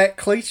it's that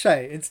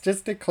cliche. It's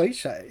just a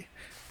cliche.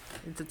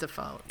 It's a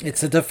default.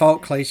 It's a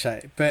default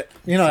cliche. But,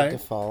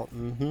 Default.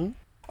 Mm-hmm.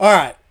 All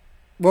right.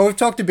 Well, we've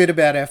talked a bit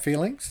about our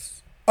feelings.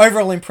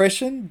 Overall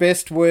impression,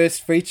 best,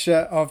 worst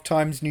feature of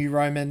Times New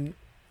Roman.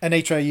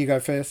 Anitra, you go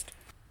first.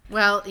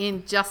 Well,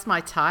 in Just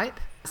My Type,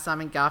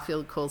 Simon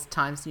Garfield calls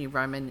Times New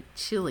Roman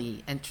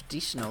chilly and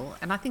traditional,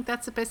 and I think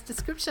that's the best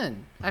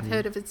description I've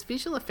heard of its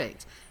visual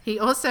effect. He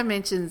also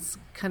mentions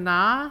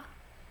Canary,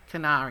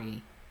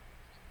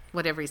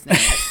 whatever his name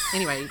is.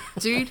 Anyway,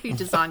 dude who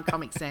designed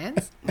Comic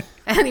Sans.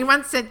 And he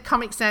once said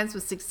Comic Sans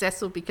was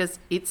successful because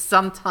it's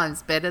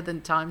sometimes better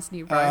than Times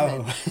New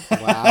Roman. Oh.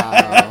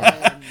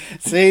 Wow.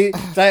 See,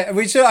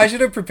 I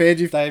should have prepared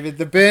you, David.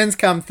 The burns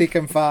come thick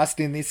and fast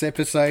in this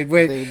episode.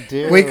 They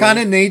do. We kind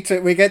of need to.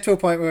 We get to a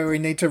point where we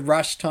need to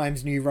rush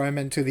Times New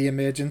Roman to the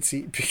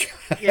emergency.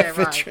 Yeah,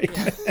 right.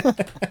 Yeah.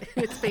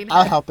 It's been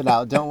I'll help it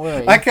out. Don't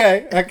worry.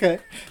 Okay.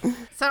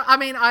 So, I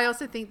mean, I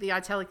also think the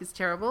italic is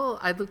terrible.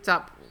 I looked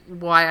up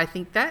why I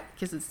think that,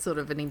 because it's sort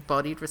of an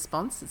embodied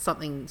response. It's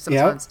something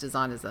sometimes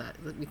designers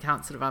we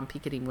can't sort of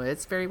unpick it in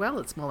words very well.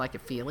 It's more like a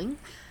feeling,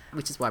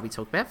 which is why we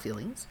talk about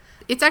feelings.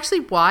 It's actually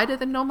wider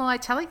than normal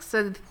italics.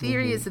 So the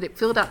theory is that it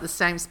filled up the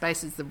same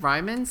space as the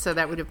Roman. So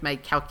that would have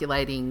made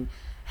calculating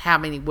how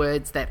many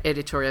words that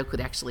editorial could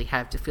actually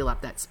have to fill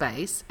up that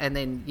space. And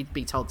then you'd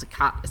be told to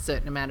cut a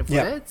certain amount of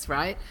words,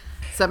 right?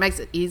 So it makes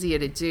it easier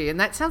to do. And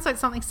that sounds like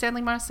something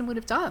Stanley Morrison would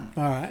have done.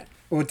 All right.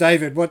 Well,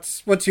 David,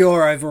 what's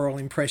your overall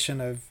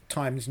impression of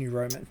Times New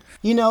Roman?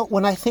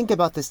 When I think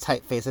about this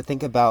typeface, I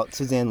think about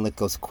Suzanne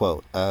Litko's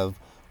quote of,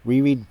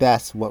 "We read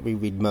best what we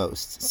read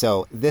most."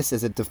 So this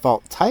is a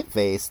default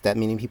typeface that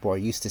many people are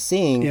used to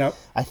seeing. Yep.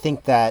 I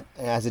think that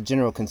as a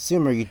general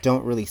consumer, you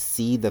don't really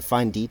see the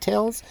fine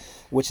details,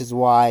 which is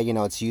why,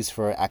 it's used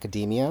for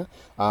academia.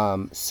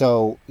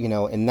 So,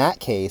 in that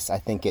case, I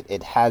think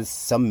it has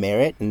some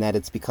merit in that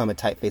it's become a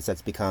typeface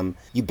that's become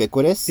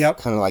ubiquitous, kind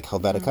of like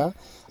Helvetica.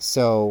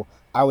 So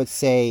I would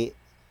say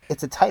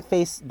it's a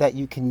typeface that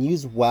you can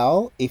use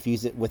well if you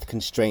use it with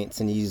constraints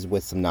and use it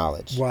with some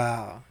knowledge.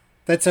 Wow.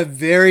 That's a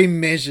very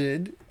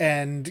measured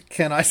and,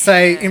 can I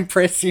say,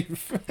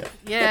 impressive.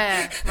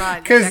 Yeah,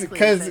 right.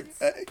 Because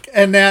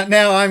and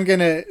now I'm going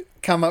to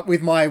come up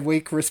with my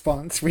weak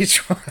response,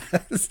 which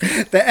was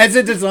that as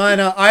a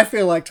designer, I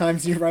feel like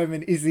Times New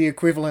Roman is the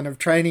equivalent of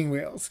training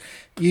wheels.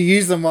 You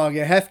use them while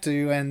you have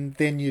to, and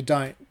then you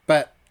don't.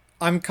 But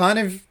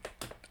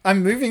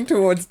I'm moving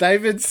towards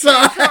David's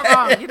side.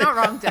 You're not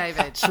wrong,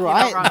 David.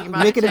 Try You're not wrong. You it.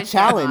 might Make it a change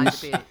your mind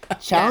challenge. a bit.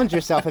 Challenge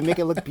yourself and make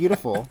it look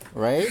beautiful,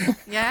 right?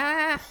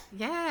 Yeah.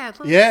 Yeah,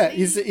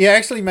 you're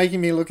actually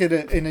making me look at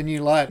it in a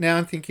new light. Now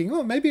I'm thinking,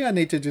 maybe I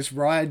need to just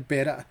ride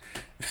better.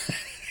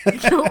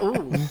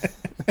 Ooh.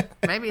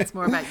 Maybe it's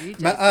more about you,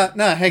 Jason.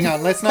 No, hang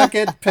on. Let's not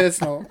get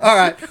personal. All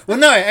right. Well,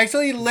 no,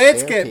 actually,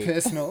 let's get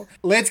personal.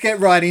 Let's get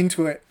right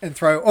into it and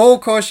throw all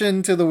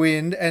caution to the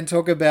wind and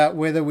talk about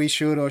whether we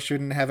should or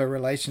shouldn't have a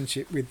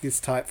relationship with this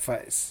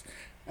typeface.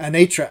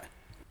 Anitra.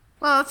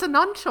 Well, it's a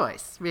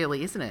non-choice,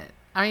 really, isn't it?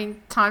 I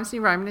mean, Times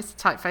New Roman is a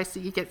typeface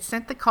that you get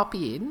sent the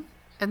copy in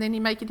and then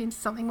you make it into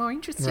something more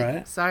interesting.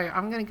 Right. So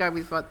I'm going to go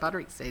with what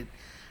Butterick said.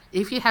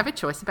 If you have a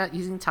choice about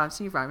using Times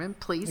New Roman,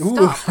 please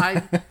stop.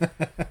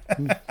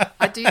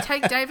 I do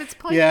take David's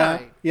point, though.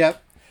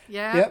 Yep.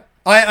 Yeah.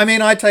 I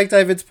mean, I take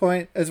David's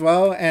point as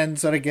well, and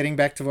sort of getting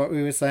back to what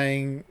we were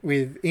saying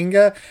with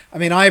Inga. I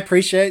mean, I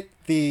appreciate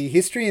the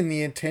history and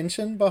the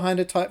intention behind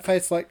a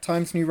typeface like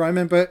Times New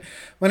Roman, but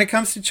when it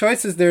comes to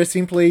choices, there are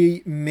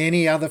simply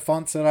many other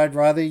fonts that I'd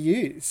rather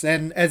use.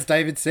 And as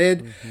David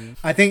said,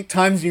 I think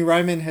Times New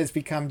Roman has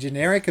become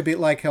generic, a bit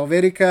like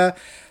Helvetica.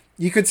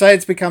 You could say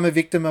it's become a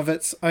victim of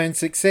its own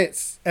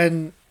success.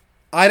 And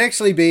I'd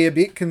actually be a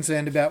bit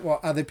concerned about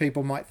what other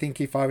people might think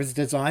if I was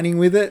designing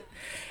with it.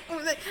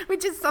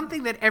 Which is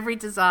something that every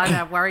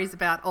designer worries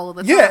about all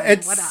the time. Yeah,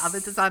 what are other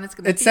designers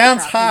going to think it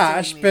sounds about when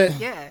harsh, doing but this?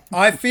 Yeah.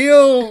 I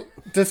feel,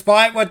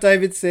 despite what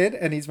David said,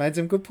 and he's made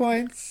some good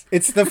points,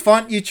 it's the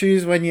font you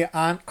choose when you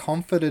aren't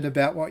confident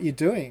about what you're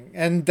doing.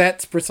 And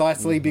that's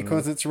precisely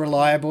because it's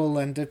reliable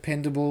and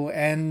dependable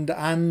and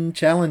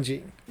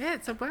unchallenging. Yeah,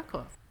 it's a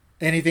workhorse.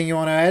 Anything you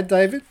want to add,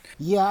 David?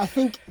 Yeah, I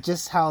think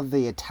just how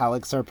the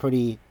italics are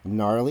pretty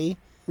gnarly.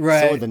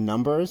 Right. So are the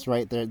numbers,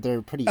 right?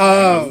 They're pretty.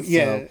 Oh, ugly,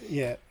 yeah, so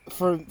yeah.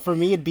 For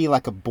me, it'd be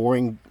like a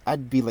boring.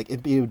 It'd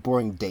be a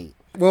boring date.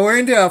 Well, we're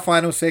into our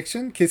final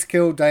section, kiss,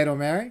 kill, date or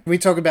marry. We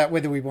talk about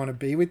whether we want to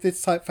be with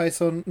this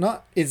typeface or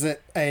not. Is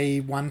it a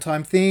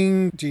one-time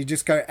thing? Do you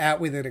just go out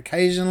with it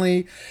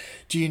occasionally?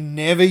 Do you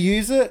never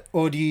use it?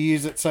 Or do you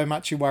use it so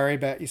much you worry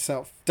about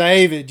yourself?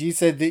 David, you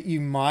said that you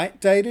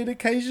might date it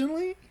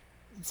occasionally?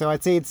 So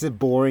I'd say it's a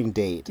boring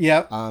date.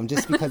 Yep.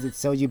 Just because it's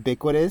so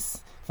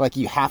ubiquitous. Like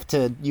you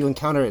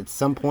encounter it at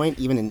some point,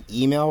 even in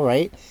email,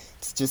 right?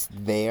 It's just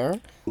there.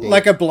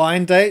 Like a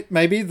blind date,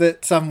 maybe,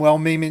 that some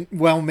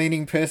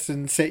well-meaning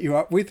person set you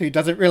up with who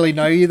doesn't really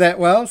know you that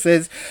well,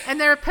 says...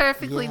 And they're a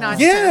perfectly nice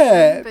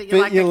yeah, person,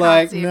 but you're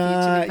like,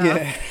 nah,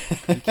 yeah.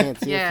 You can't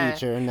see a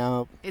future,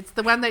 no. It's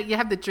the one that you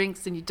have the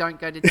drinks and you don't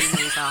go to dinner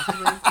with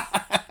afterwards.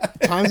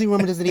 Times New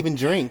Roman doesn't even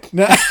drink.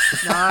 No.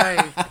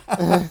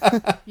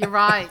 You're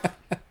right.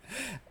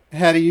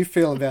 How do you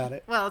feel about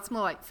it? Well, it's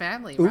more like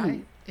family,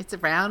 right? It's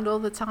around all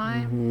the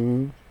time.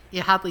 Mm-hmm.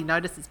 You hardly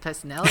notice its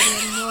personality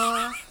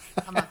anymore.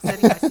 I'm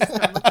upsetting my sister.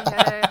 I'm looking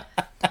at her.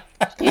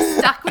 You're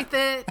stuck with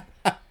it.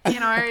 You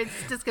know, it's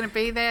just going to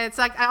be there. It's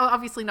like,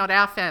 obviously not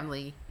our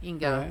family,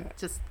 Inga. Right.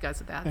 Just goes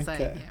without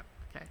saying. Yeah.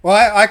 Okay.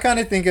 Well, I kind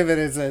of think of it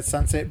as a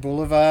Sunset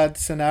Boulevard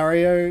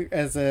scenario,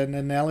 as an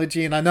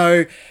analogy. And I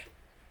know,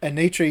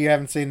 Anitra, you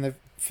haven't seen the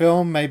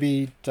film,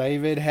 maybe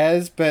David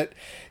has, but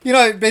you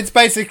know, it's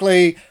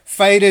basically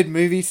faded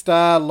movie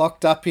star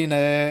locked up in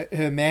her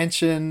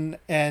mansion,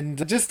 and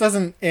it just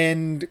doesn't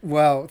end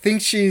well.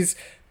 Thinks she's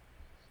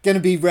going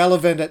to be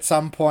relevant at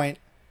some point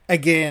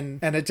again,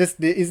 and it just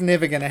is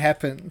never going to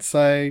happen.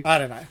 So I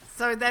don't know.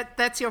 So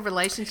that's your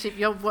relationship.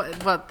 You're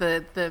what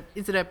the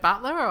is it her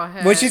butler or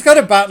her? Well, she's got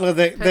a butler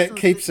that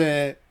keeps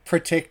her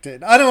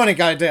protected. I don't want to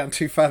go down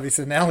too far this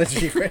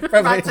analogy.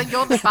 Right, so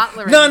you're the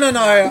butler.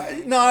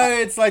 No.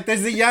 It's like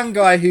there's a young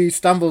guy who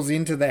stumbles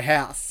into the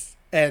house,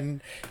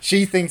 and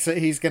she thinks that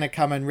he's going to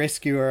come and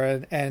rescue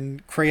her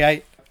and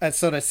create a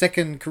sort of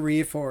second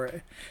career for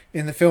her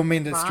in the film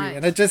industry. Right.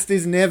 And it just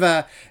is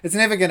never. It's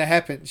never going to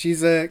happen.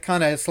 She's a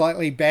kind of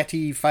slightly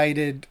batty,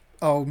 faded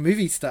old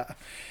movie star,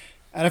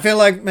 and I feel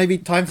like maybe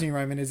Times New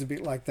Roman is a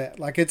bit like that.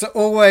 Like it's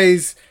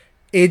always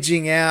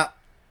edging out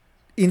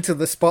into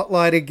the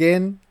spotlight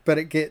again, but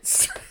it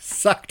gets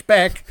sucked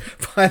back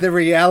by the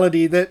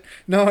reality that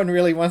no one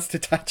really wants to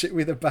touch it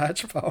with a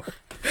barge pole.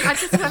 I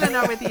just want to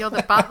know whether you're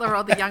the butler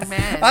or the young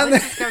man.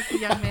 Let's just go with the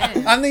young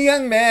man. I'm the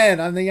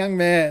young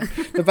man.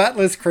 The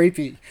butler's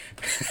creepy.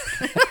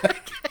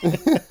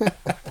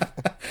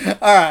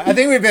 All right, I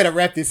think we better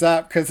wrap this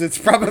up because it's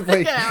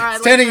probably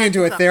it's turning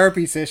into a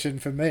therapy session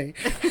for me.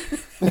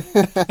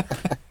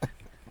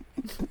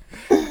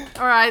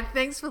 All right,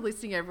 thanks for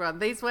listening, everyone.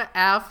 These were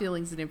our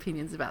feelings and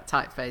opinions about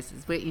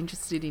typefaces. We're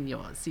interested in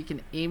yours. You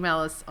can email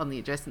us on the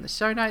address in the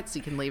show notes.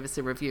 You can leave us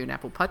a review in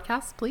Apple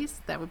Podcasts,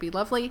 please. That would be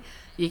lovely.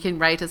 You can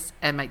rate us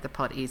and make the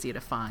pod easier to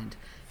find.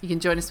 You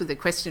can join us with a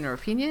question or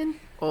opinion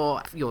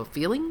or your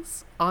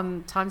feelings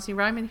on Times New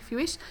Roman if you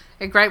wish.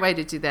 A great way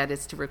to do that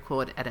is to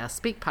record at our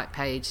SpeakPipe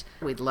page.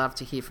 We'd love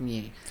to hear from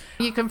you.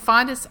 You can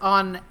find us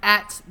on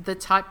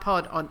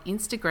 @TheTypePod on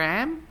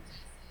Instagram.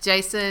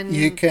 Jason,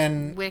 you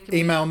can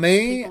email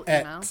me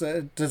at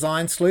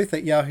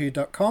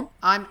designsleuth@yahoo.com.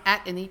 I'm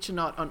at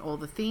AnitaNot on all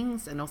the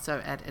things and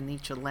also at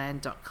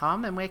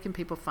AnitaLand.com. And where can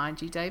people find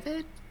you,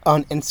 David?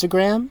 On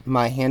Instagram,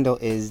 my handle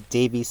is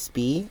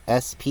DavySpee,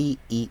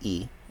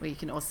 SPEE. Where you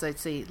can also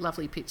see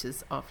lovely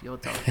pictures of your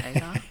dog,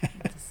 Ada.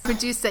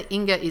 Producer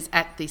Inga is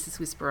at Thesis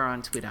Whisperer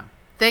on Twitter.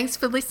 Thanks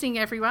for listening,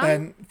 everyone.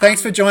 And thanks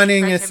for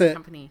joining us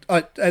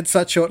at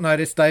such short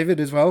notice, David,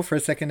 as well, for a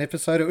second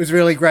episode. It was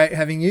really great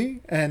having you,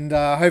 and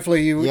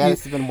hopefully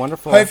this has been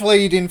wonderful.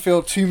 Hopefully you didn't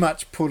feel too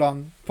much put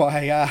on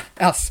by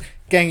us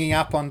ganging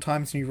up on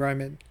Times New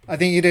Roman. I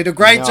think you did a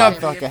great job. I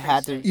felt like I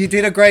had to. You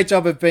did a great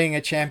job of being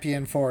a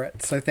champion for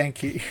it, so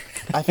thank you.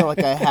 I felt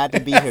like I had to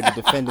be here to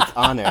defend its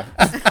honor.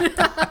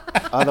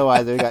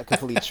 Otherwise, it got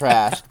completely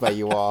trashed by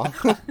you all.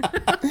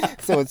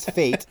 So it's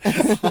fate.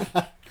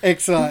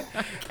 Excellent.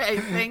 Okay,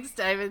 thanks,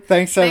 David.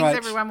 Thanks so much.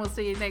 Thanks, everyone. We'll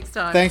see you next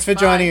time. Thanks for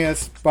joining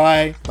us.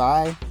 Bye.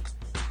 Bye.